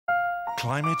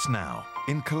Climate Now,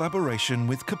 in collaboration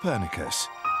with Copernicus.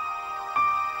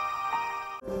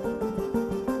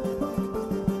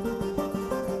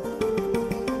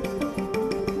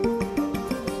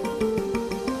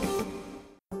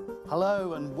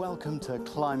 Hello and welcome to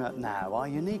Climate Now, our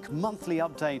unique monthly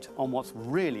update on what's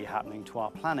really happening to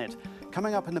our planet.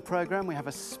 Coming up in the programme, we have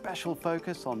a special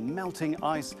focus on melting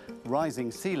ice,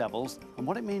 rising sea levels, and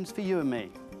what it means for you and me.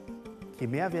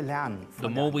 The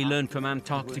more we learn from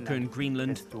Antarctica and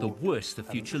Greenland, the worse the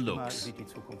future looks.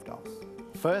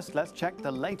 First, let's check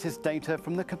the latest data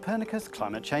from the Copernicus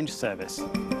Climate Change Service.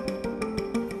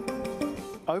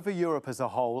 Over Europe as a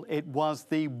whole, it was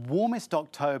the warmest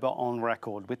October on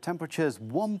record, with temperatures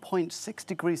 1.6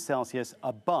 degrees Celsius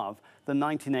above the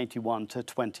 1981 to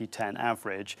 2010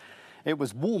 average. It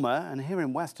was warmer, and here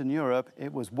in Western Europe,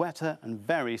 it was wetter and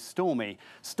very stormy.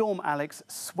 Storm Alex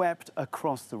swept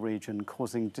across the region,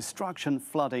 causing destruction,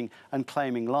 flooding and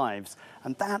claiming lives.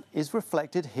 And that is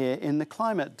reflected here in the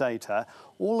climate data.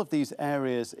 All of these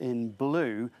areas in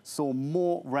blue saw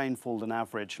more rainfall than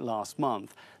average last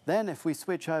month. Then, if we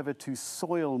switch over to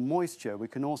soil moisture, we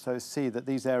can also see that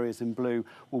these areas in blue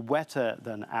were wetter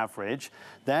than average.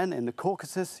 Then, in the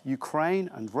Caucasus, Ukraine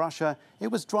and Russia,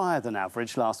 it was drier than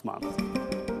average last month.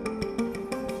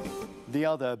 The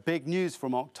other big news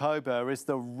from October is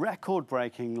the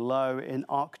record-breaking low in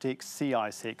Arctic sea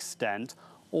ice extent.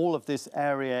 All of this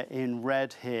area in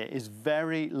red here is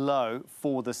very low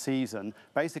for the season.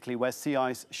 Basically, where sea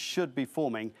ice should be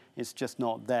forming, it's just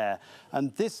not there.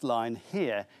 And this line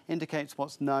here indicates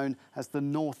what's known as the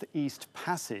Northeast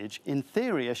Passage, in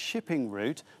theory a shipping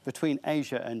route between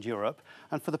Asia and Europe.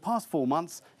 And for the past 4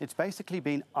 months, it's basically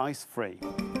been ice-free.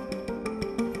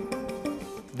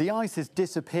 The ice is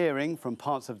disappearing from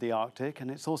parts of the Arctic,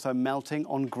 and it's also melting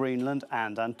on Greenland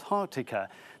and Antarctica.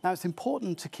 Now, it's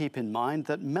important to keep in mind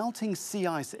that melting sea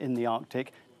ice in the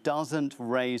Arctic doesn't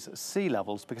raise sea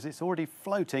levels because it's already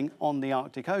floating on the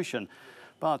Arctic Ocean.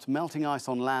 But melting ice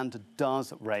on land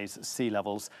does raise sea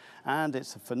levels, and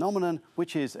it's a phenomenon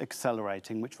which is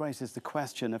accelerating, which raises the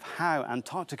question of how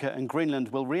Antarctica and Greenland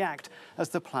will react as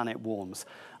the planet warms.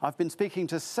 I've been speaking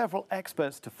to several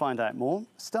experts to find out more,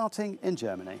 starting in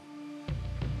Germany.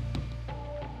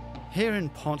 Here in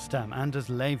Potsdam, Anders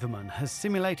Levermann has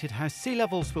simulated how sea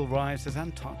levels will rise as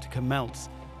Antarctica melts.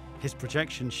 His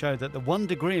projections show that the 1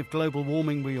 degree of global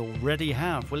warming we already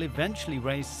have will eventually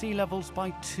raise sea levels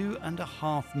by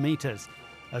 2.5 meters.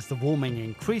 As the warming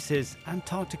increases,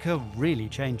 Antarctica really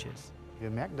changes.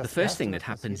 The first thing that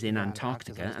happens in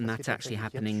Antarctica, and that's actually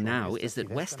happening now, is that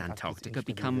West Antarctica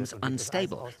becomes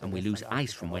unstable and we lose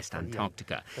ice from West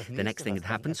Antarctica. The next thing that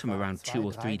happens from around 2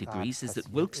 or 3 degrees is that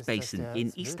Wilkes Basin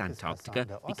in East Antarctica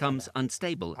becomes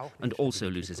unstable and also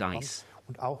loses ice.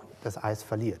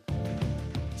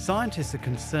 Scientists are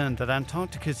concerned that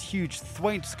Antarctica's huge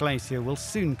Thwaites Glacier will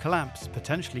soon collapse,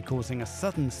 potentially causing a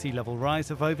sudden sea level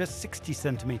rise of over 60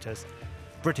 centimetres.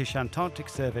 British Antarctic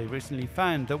Survey recently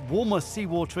found that warmer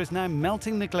seawater is now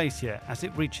melting the glacier as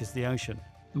it reaches the ocean.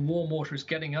 The warm water is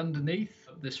getting underneath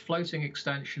this floating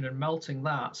extension and melting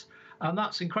that. And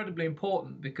that's incredibly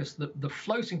important because the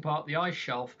floating part, the ice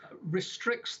shelf,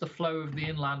 restricts the flow of the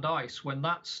inland ice. When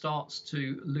that starts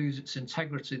to lose its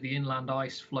integrity, the inland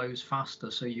ice flows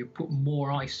faster. So you put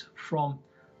more ice from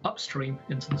upstream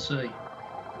into the sea.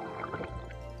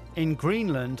 In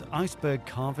Greenland, iceberg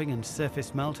carving and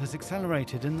surface melt has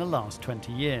accelerated in the last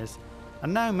 20 years.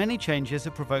 And now many changes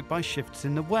are provoked by shifts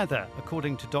in the weather,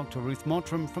 according to Dr. Ruth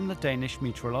Mottram from the Danish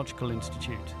Meteorological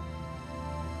Institute.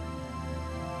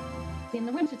 In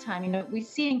the wintertime, we're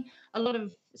seeing a lot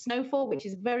of snowfall, which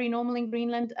is very normal in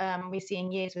Greenland. We're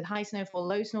seeing years with high snowfall,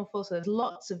 low snowfall, so there's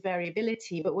lots of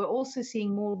variability, but we're also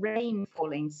seeing more rain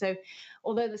falling. So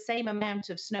although the same amount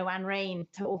of snow and rain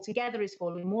altogether is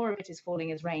falling, more of it is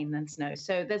falling as rain than snow.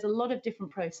 So there's a lot of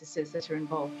different processes that are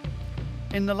involved.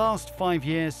 In the last 5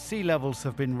 years, sea levels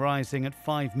have been rising at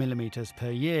 5 millimetres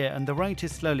per year, and the rate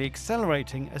is slowly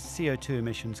accelerating as CO2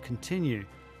 emissions continue.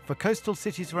 For coastal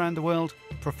cities around the world,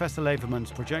 Professor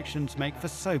Levermann's projections make for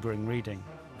sobering reading.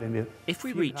 If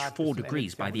we reach 4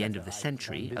 degrees by the end of the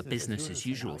century, a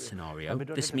business-as-usual scenario,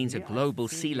 this means a global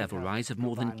sea level rise of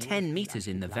more than 10 meters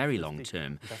in the very long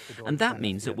term. And that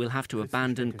means that we'll have to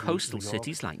abandon coastal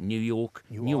cities like New York,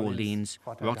 New Orleans,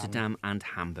 Rotterdam and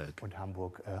Hamburg.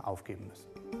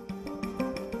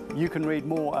 You can read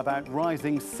more about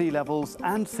rising sea levels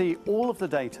and see all of the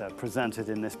data presented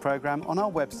in this programme on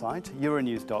our website,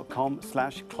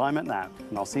 euronews.com/climatenow.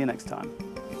 And I'll see you next time.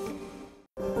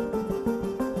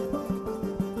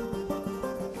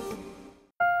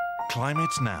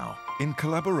 Climate Now, in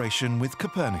collaboration with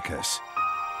Copernicus.